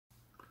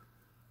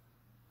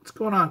What's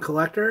going on,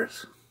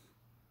 collectors?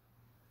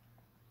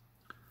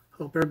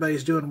 Hope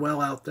everybody's doing well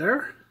out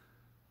there.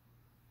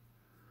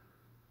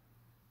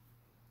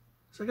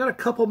 So I got a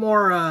couple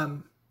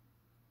more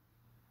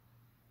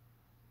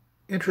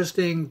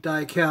interesting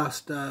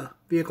die-cast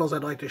vehicles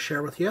I'd like to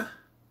share with you.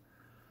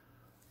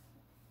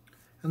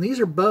 And these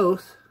are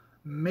both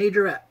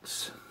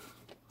Majorettes.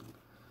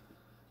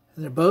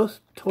 And they're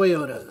both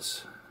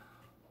Toyotas.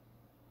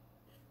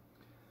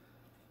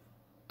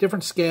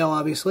 Different scale,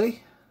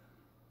 obviously.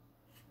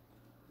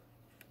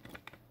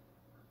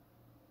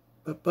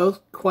 But both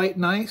quite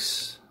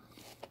nice.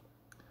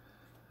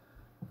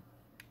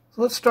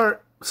 So let's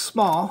start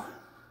small.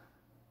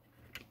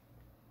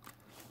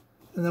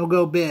 And then we'll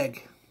go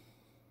big.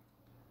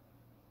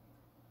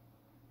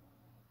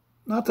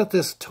 Not that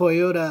this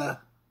Toyota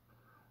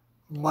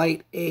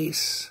Light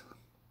Ace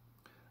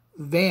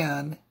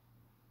van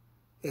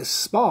is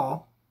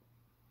small.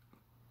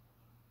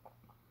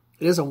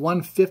 It is a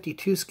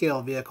 152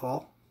 scale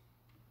vehicle.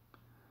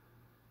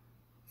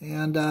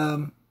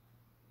 And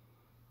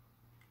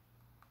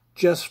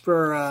just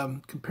for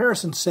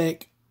comparison's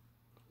sake,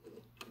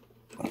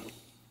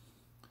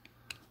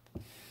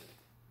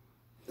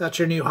 that's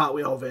your new Hot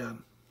Wheel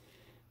van.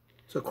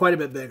 So quite a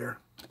bit bigger.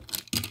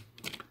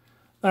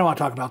 I don't want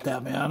to talk about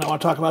that, man. I want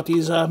to talk about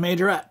these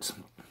Majorettes.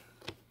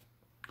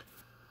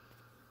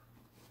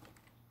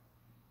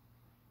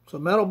 So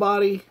metal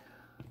body,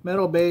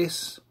 metal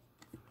base,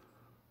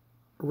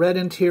 red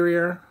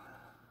interior.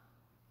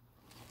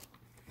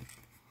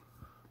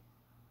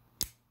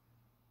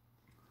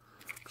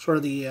 Sort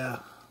of the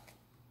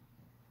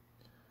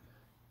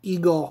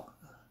eagle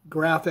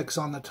graphics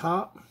on the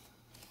top.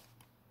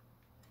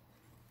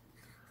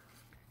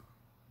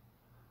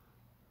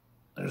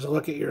 There's a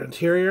look at your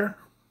interior.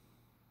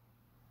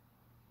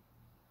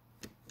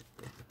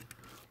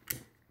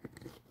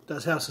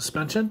 Does have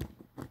suspension,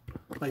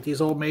 like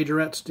these old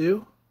Majorettes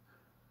do.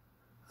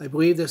 I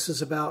believe this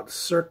is about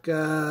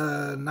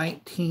circa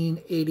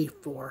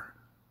 1984.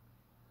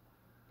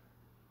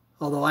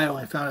 Although I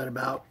only found it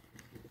about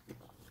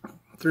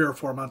 3 or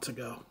 4 months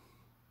ago.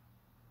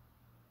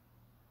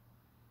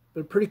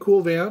 But a pretty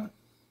cool van.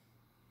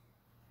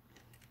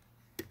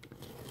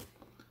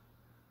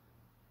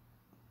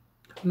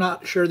 I'm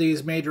not sure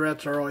these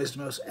Majorettes are always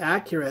the most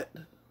accurate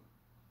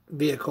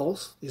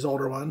vehicles, these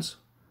older ones,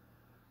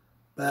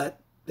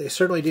 but they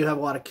certainly do have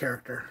a lot of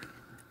character.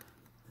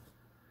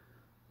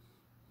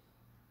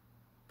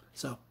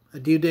 So I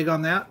do dig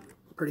on that.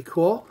 Pretty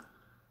cool.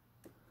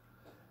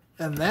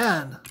 And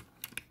then,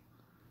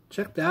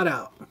 check that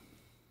out.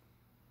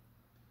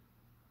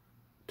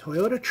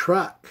 Toyota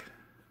truck.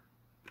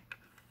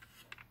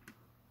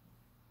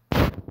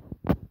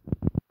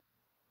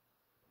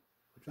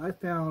 Which I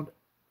found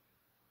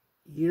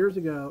years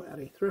ago at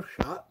a thrift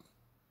shop.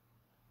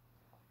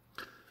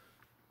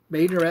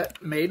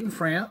 Majorette, made in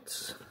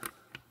France.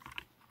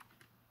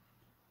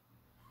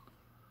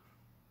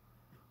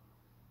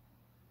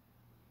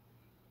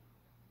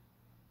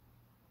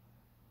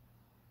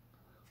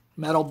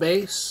 Metal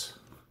base,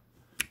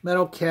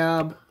 metal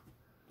cab.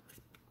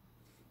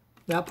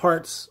 That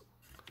part's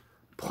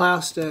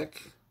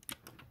plastic,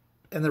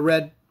 and the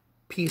red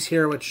piece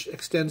here, which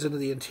extends into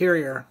the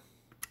interior,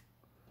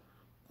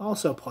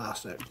 also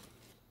plastic.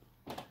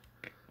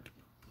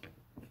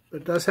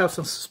 But it does have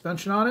some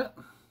suspension on it.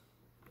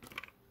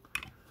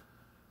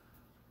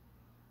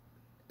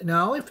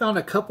 Now, I only found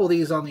a couple of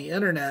these on the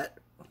internet.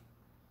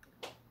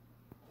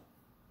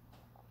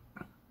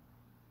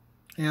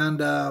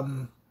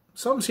 And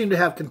some seem to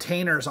have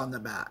containers on the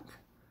back.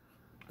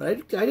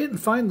 But I didn't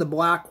find the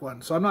black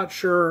one, so I'm not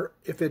sure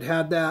if it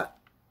had that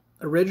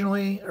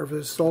originally or if it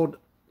was sold,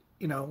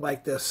 you know,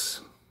 like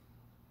this.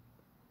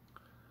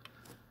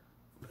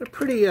 But a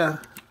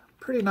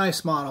pretty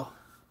nice model.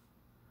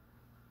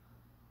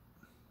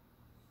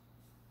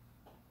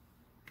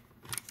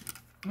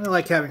 I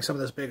like having some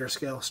of this bigger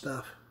scale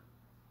stuff.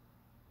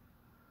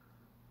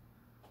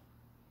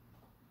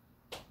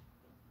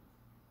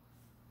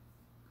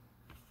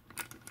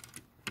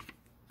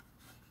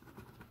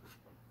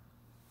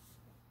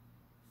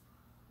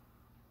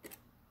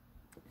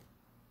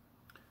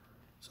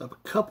 So a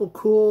couple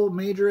cool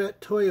Majorette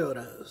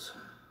Toyotas.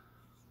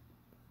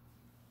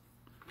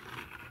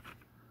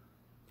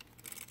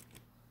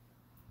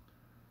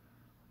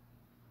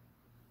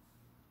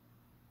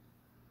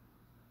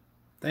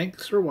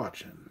 Thanks for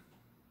watching.